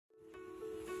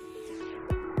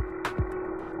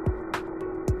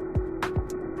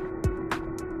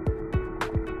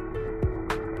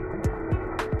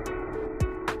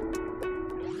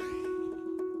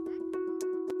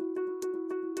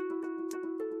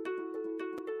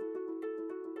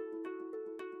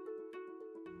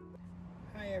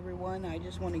everyone, I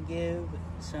just want to give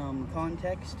some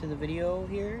context to the video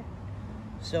here.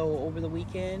 So over the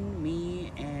weekend,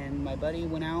 me and my buddy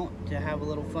went out to have a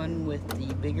little fun with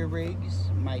the bigger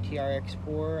rigs. My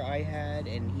Trx4 I had,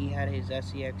 and he had his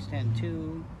SEX10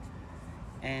 too.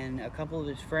 And a couple of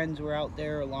his friends were out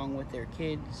there along with their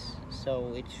kids.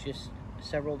 So it's just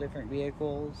several different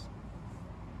vehicles.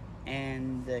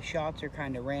 And the shots are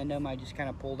kind of random. I just kind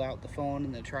of pulled out the phone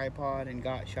and the tripod and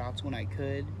got shots when I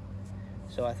could.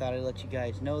 So I thought I'd let you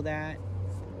guys know that.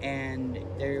 And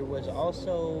there was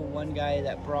also one guy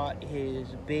that brought his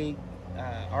big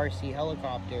RC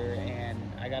helicopter, and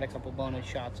I got a couple bonus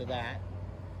shots of that.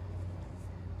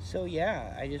 So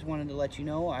yeah, I just wanted to let you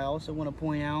know. I also want to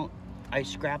point out, I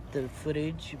scrapped the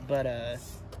footage, but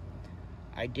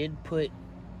I did put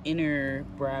inner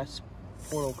brass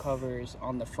portal covers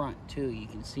on the front too. You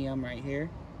can see them right here.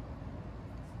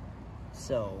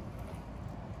 So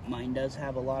mine does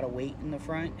have a lot of weight in the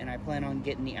front, and I plan on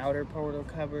getting the outer portal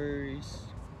covers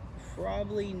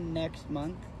probably next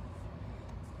month.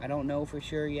 I don't know for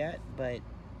sure yet, but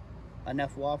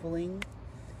enough waffling.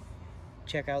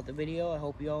 Check out the video. I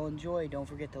hope you all enjoy. Don't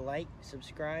forget to like,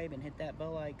 subscribe, and hit that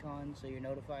bell icon so you're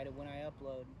notified of when I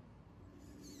upload.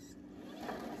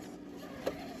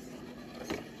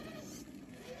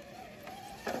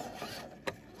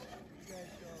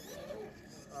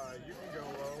 You can go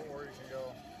low, or you can go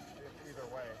either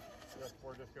way.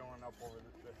 We're just going up over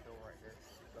this hill right here.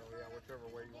 So yeah, whichever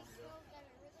way you want to go.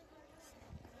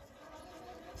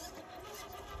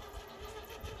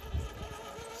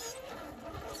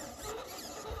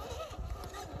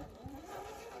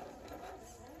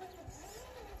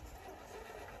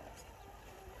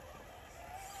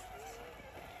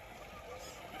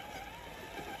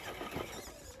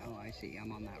 Oh, I see.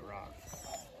 I'm on that rock.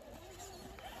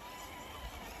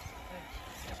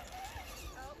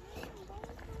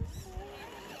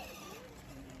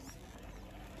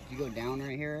 Did you go down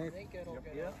right here, Eric?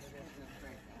 Yep.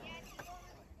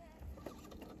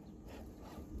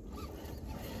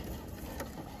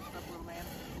 Up, little man.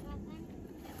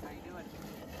 How you doing?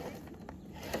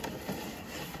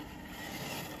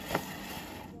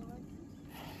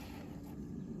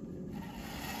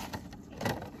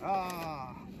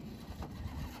 Ah.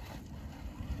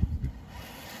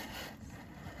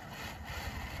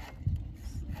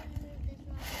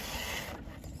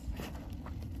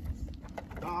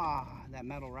 Ah, that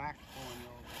metal rack pulling you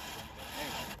over. Hey,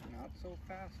 not so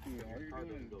fast, dude. All you're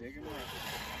doing is digging right.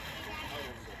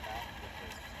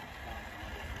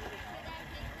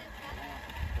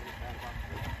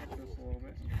 Just a little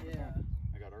bit. Yeah.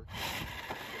 I got our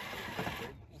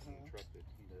truck that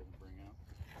he doesn't bring out,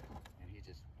 and he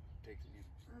just takes it in.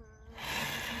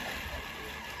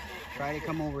 Try to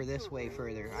come over this way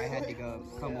further. I had to go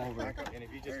come over. And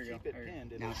if you just keep it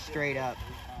pinned, Now straight up.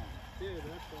 and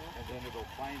then it'll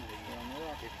finally,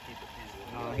 if you keep it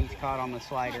pinned. Oh, he's caught on the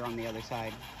slider on the other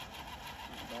side.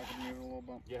 Back and give it a little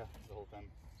bump. Yeah, the whole time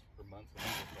for months.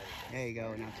 There you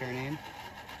go. Now turn in. Now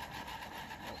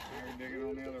you're digging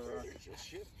on the other rock. It just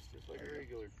shifts, just like a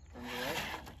regular. Turn to the right.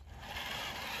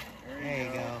 There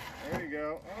you go. There you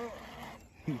go. Oh.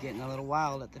 Getting a little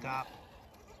wild at the top.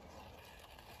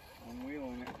 I'm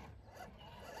wheeling it.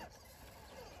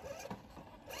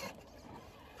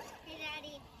 Hey,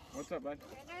 Daddy. What's up, bud?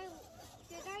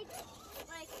 Should I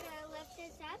like lift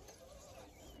this up?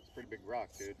 It's a pretty big rock,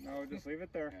 dude. No, just leave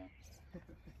it there.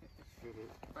 Yeah.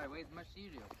 Probably weighs as much as you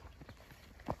do.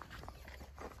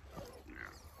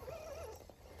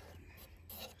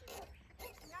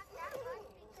 Not that much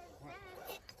because then.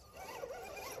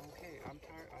 Okay, I'm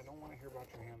tired. I don't want to hear about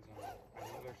your hands on it. I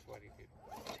know they're sweaty, dude.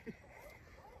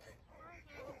 My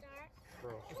hands are.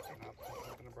 Gross. Not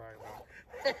something to brag about.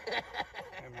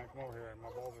 Hey, man, come over here. My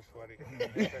balls are sweaty.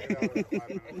 Check it out in 5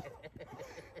 minutes.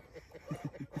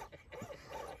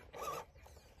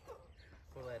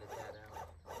 We'll edit that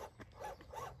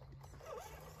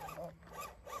out.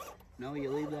 No, you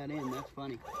leave that in. That's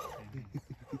funny. There you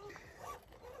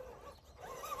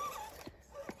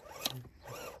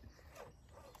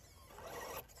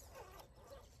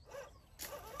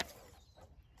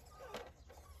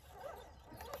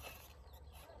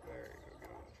go. Get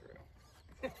on the trail.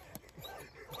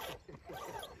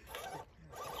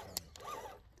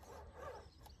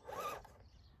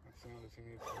 That's notice he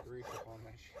needs some grease up on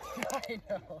that shit. I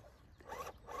know.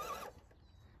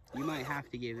 You might have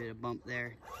to give it a bump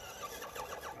there.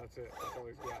 That's it. That's all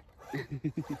he's got.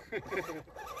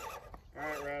 All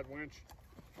right, Rad, winch.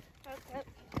 Okay.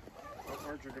 Oh,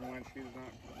 Archer can winch. He's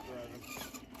not driving.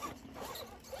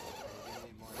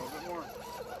 A little bit more.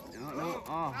 No, no.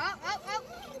 Oh. Oh, oh, oh.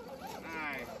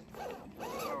 Nice.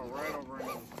 Oh, right over in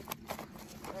him.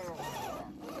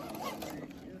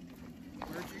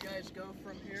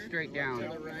 straight down. To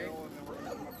the right. And then we're gonna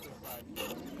come up this side.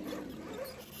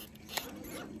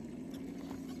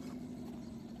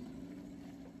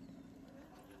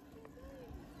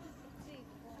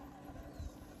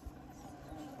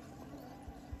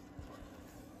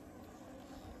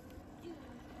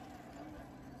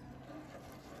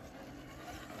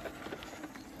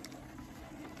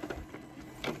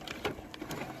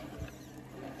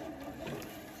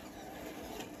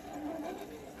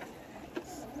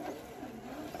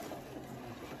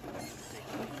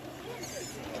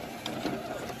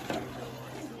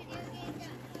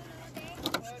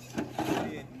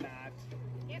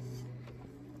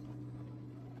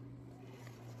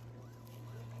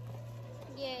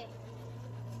 Yeah.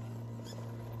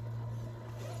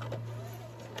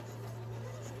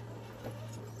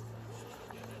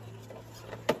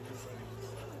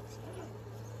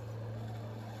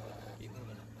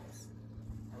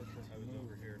 I was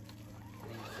over here.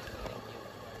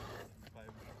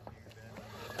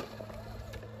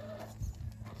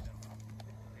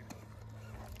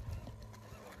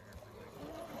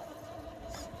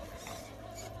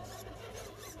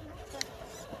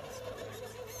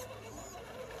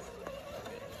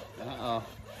 Uh-oh.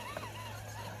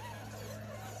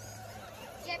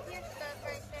 Yep, your stuff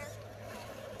right there.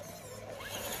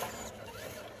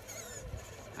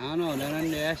 I don't know, don't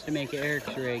underestimate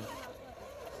Eric's rig.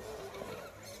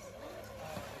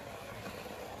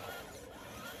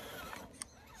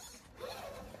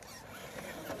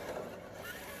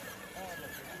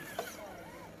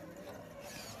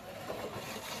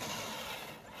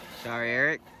 Sorry,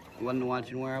 Eric. Wasn't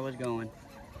watching where I was going.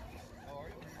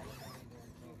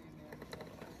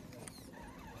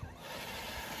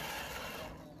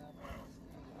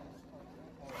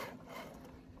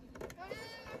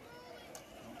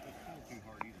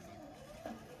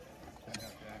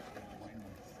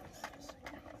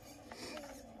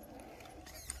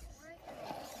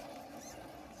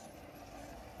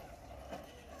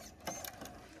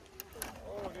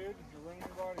 Oh, dude, you're running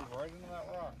your body right into that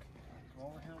rock. Come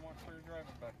over here and watch where you're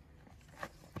driving back.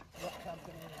 What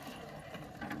company?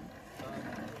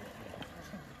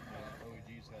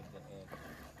 OEG's had the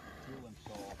tool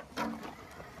installed. I'm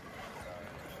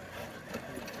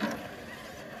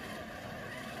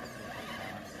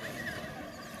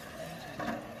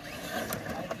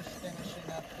just finishing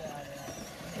up that.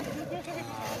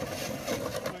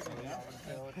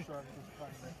 It's trying to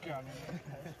find that gun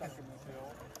stuck in this hill.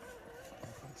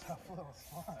 It's a tough little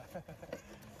spot.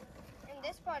 In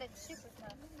this part, it's super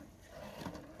tough.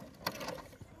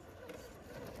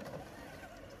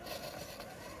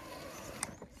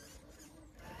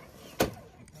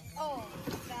 Oh,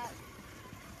 that.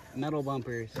 Metal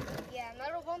bumpers. Yeah,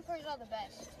 metal bumpers are the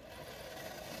best.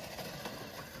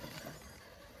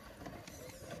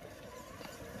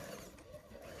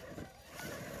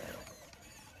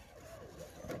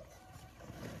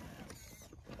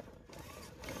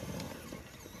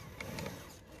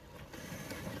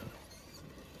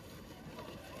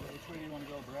 Which way do you want to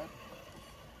go, Brett?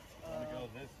 You want to go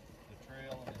this, the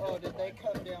trail? And the Oh, did they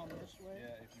hillside? come down this way?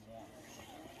 Yeah, if you want.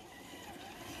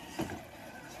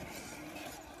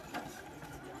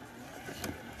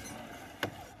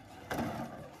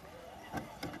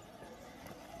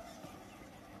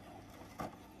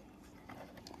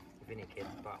 If any kids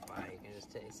pop by, you can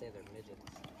just say they're midgets.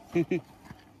 Hey,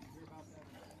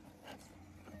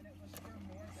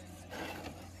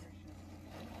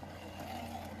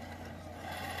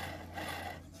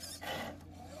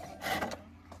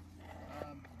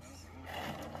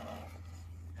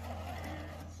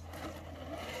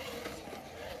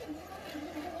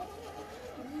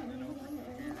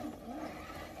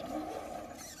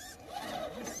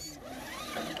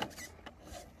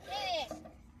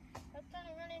 I'm trying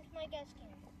to run into my gas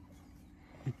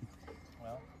can.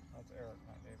 Well, that's Eric,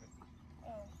 not David.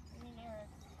 Oh, I mean Eric.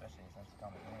 Especially since it's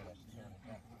coming here, that's just doing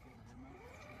it.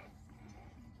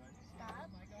 Stop.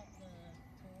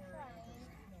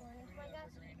 Trying to run into my gas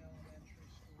can.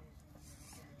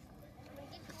 I'm gonna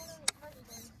get you one of the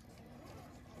cards.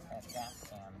 That gas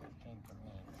can came from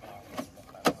me, so I'll get it if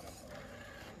I want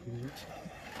it.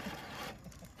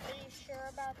 Are you sure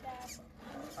about that?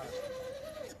 100%.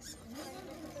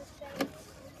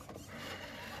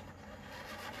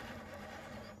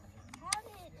 Have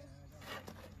it.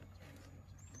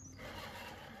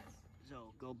 So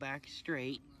go back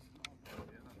straight.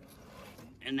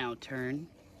 And now turn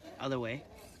other way.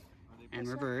 And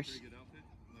reverse.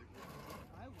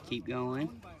 Keep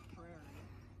going.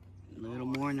 A little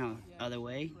more now. Other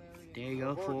way. There you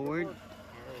go. Forward.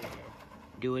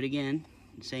 Do it again.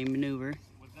 Same maneuver.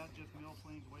 Was that just Mill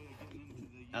Plain's way of getting into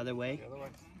the Other way.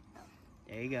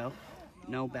 There you go.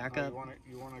 No, back No, up.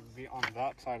 you want to be on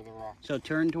that side of the rock. So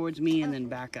turn towards me and then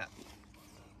back up.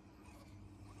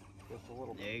 Just a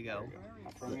little bit. There you go.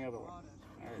 Now turn the other way.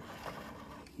 There you go.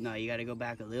 No, you got to go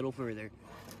back a little further.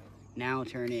 Now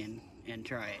turn in and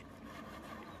try it.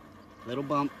 Little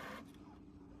bump.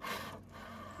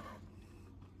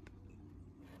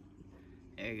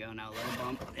 There you go. Now little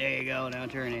bump. There you go. Now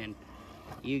turn in.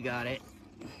 You got it.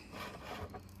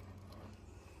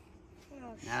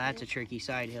 Now that's a tricky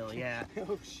side hill, yeah.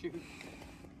 Oh shoot.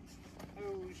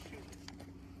 Oh shoot.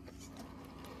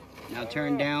 Now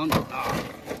turn down. Oh.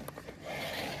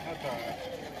 That's alright.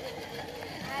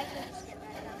 I can just get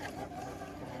back up.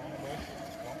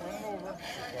 Don't run it over.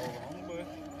 Just go around the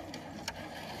bush.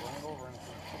 Run it over and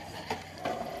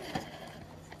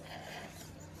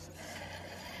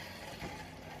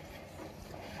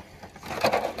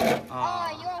Oh,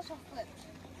 you also flipped.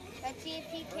 Let's see if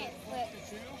he can't flip.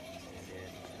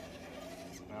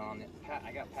 Well,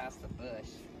 I got past the bush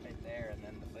right there, and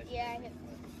then the bush. Yeah, I hit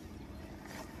flip.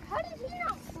 How did he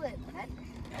not flip? That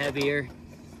Heavier.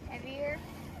 heavier.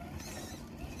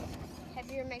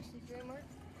 Heavier makes the dream work.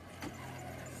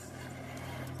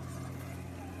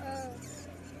 Oh.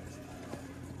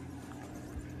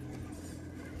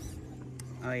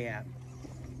 Oh, yeah.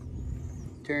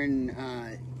 Turn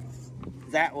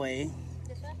that way,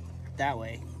 This way? that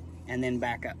way, and then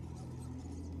back up.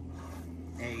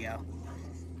 There you go.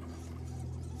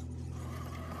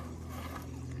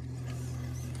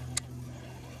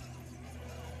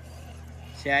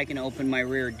 See, I can open my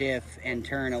rear diff and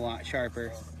turn a lot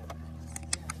sharper.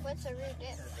 What's a rear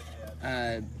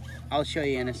dip? I'll show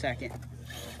you in a second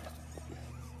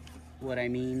what I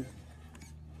mean.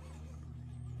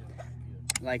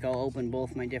 Like I'll open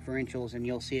both my differentials and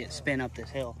you'll see it spin up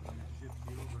this hill.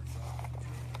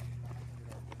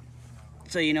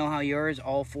 So you know how yours,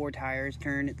 all 4 tires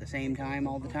turn at the same time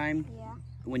all the time? Yeah.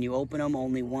 When you open them,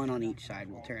 only one on each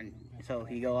side will turn. So if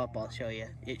you go up, I'll show you.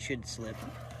 It should slip.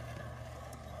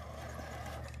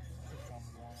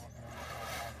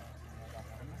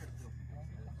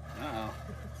 Uh-oh.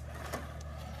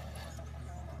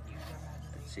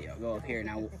 Let's see, I'll go up here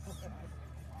now.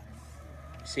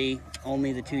 See,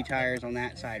 only the 2 tires on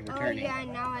that side were turning. Oh, yeah,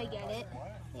 now I get it.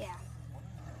 Yeah.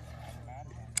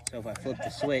 So if I flip the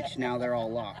switch, now they're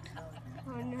all locked.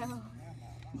 Oh, no. I'm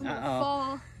gonna Uh-oh.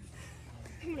 fall.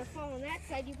 I'm gonna fall on that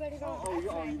side. You better go on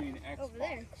that side. mean Over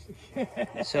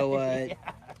there. So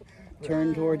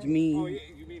turn towards me,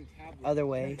 you mean tablet. other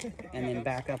way, and then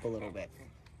back up a little bit.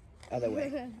 Other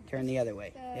way. Turn the other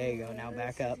way. There you go. Now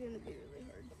back up. It's gonna be really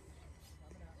hard.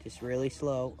 Just really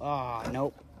slow. Oh,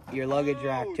 nope. Your luggage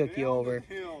rack took you over.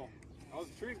 Oh,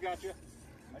 the tree got you.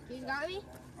 You got me?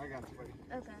 I got you, buddy.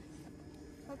 Okay.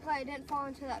 Hopefully I didn't fall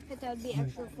into that pit. That would be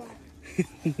extra fun.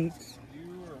 You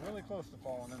were really close to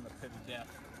falling in the pit of death.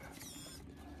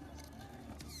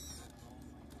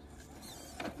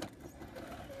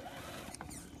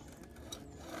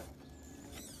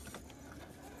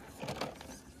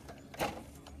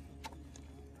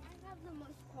 I have the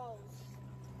most calls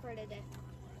for today.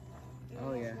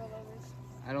 Oh, yeah. Rollovers.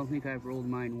 I don't think I've rolled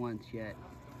mine once yet.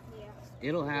 Yeah.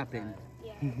 It'll happen.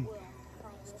 Yeah, it will.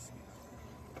 Probably.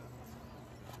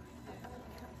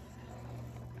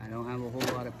 I don't have a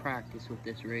whole lot of practice with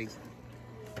this rig.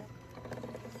 Yeah.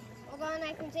 Hold on,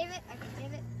 I can save it. I can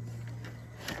save it.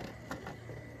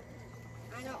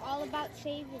 I know all about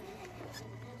saving.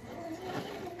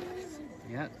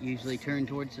 Yep, usually turn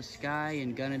towards the sky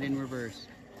and gun it in reverse.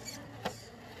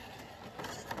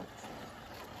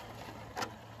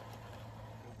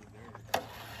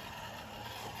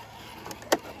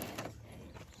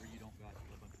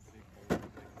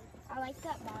 I like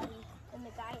that body and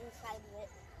the guy inside of it.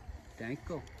 Thank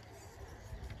you.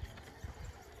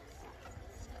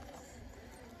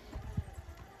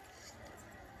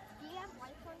 Do you have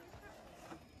lights on your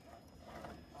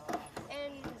truck?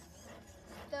 And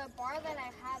the bar that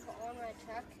I have on my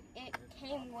truck, it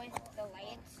came with the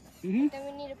lights. Then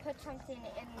we need to put something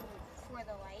in for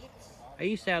the lights. I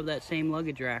used to have that same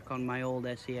luggage rack on my old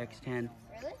SCX-10.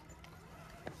 Really?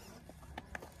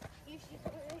 You should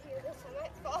really hear this. I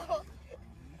might fall.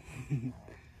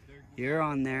 You're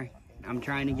on there. I'm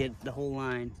trying to get the whole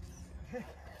line. No,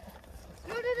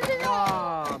 no, no, no, no.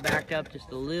 Oh, backed up just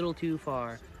a little too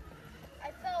far. I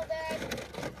fell, Dad.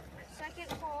 Second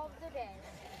fall of the day.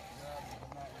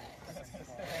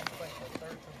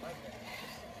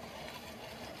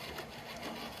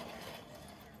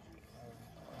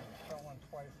 Fell one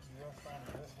twice just on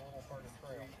this little part of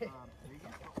trail. They used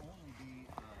to only be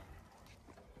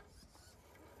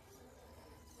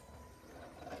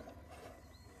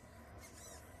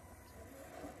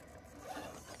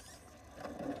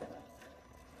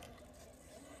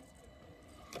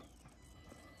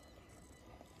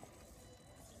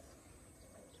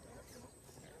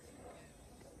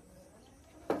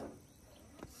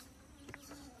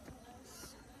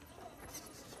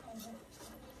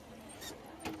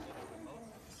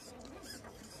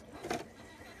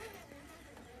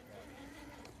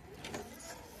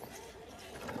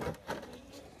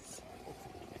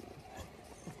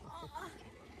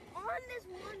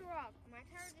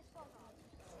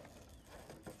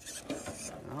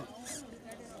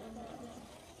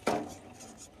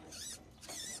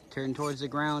Turn towards the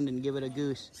ground and give it a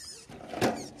goose.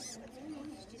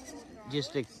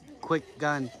 Just a quick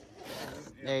gun.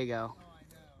 There you go.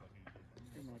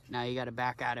 Now you got to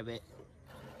back out of it.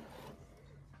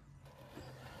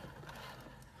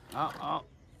 Oh.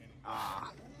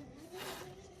 Ah.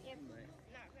 Yep,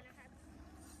 not gonna happen.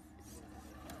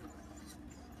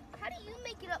 How do you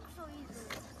make it up so easily?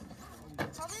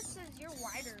 Probably because you're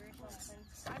wider or something.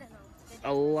 I don't know.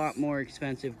 A lot more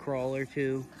expensive crawler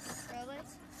too. Really?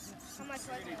 How much was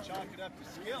it? Chalk it up to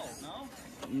skill, no?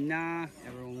 Nah,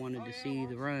 everyone wanted to see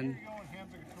the run.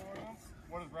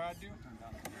 What does Brad do?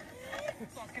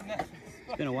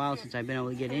 It's been a while since I've been able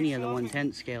to get any of the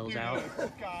 1/10 scales out.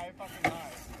 Sky fucking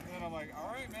high. And then I'm like, all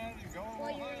right, man, he's going. Well,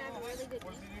 you're gonna have a really good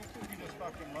What does he do? He just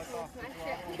fucking lets off the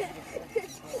throttle and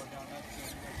just controller down that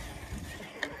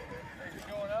thing. He's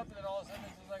going up, and then all of a sudden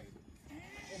it's just like,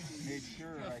 Made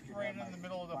sure I just right in the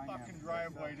middle of the fucking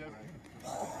driveway. Just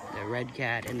The Red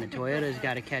Cat and the Toyota's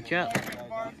got to catch up. fucking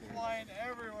bars flying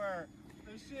everywhere.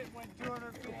 The shit went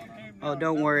 250, came down. Oh,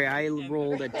 don't worry, I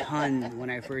rolled a ton when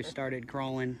I first started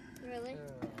crawling. Really?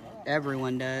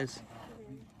 Everyone does.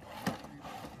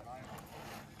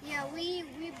 Yeah, we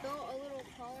built a little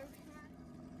crawler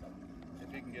pack.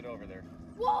 If you can get over there.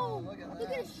 Whoa! Look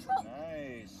at his truck.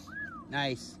 Nice.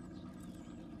 Nice.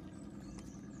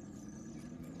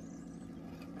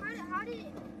 How did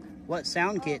it? What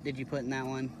sound kit did you put in that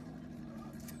one?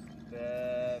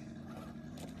 The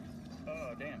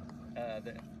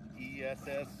the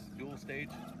ESS dual stage.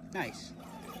 Nice.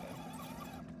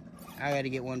 I got to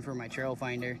get one for my trail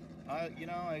finder. You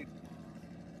know, I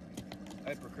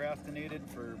procrastinated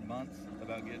for months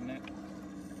about getting it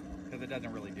because it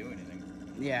doesn't really do anything.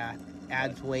 Yeah,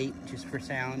 adds weight just for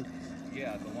sound.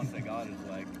 Yeah, the ones I got is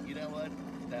like, you know what?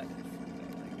 That.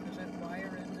 Does that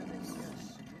wire into the ESC?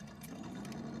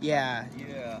 Yeah,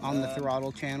 Yeah. on the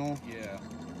throttle channel. Yeah.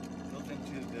 Built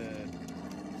into the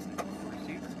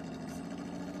receipts.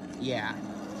 Yeah,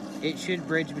 it should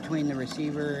bridge between the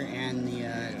receiver and the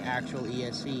actual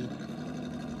ESC.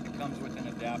 It comes with an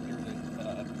adapter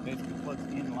that basically plugs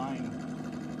in line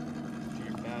to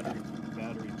your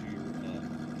battery to your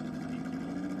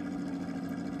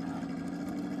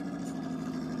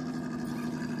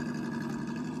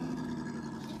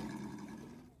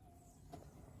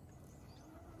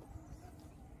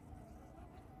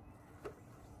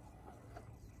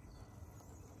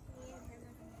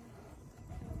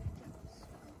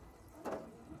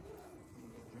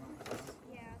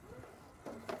Yeah.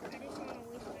 I just want to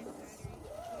waste my battery.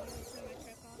 I want to turn my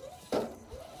truck off.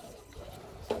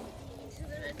 So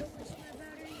that I don't waste my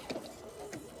battery.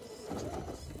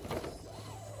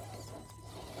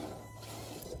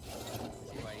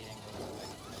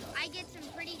 I get some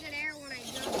pretty good air when I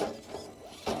jump.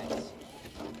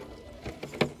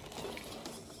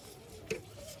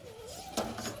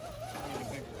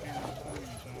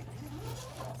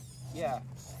 Yeah,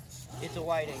 it's a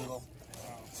wide angle.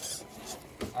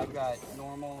 I've got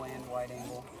normal and wide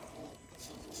angle.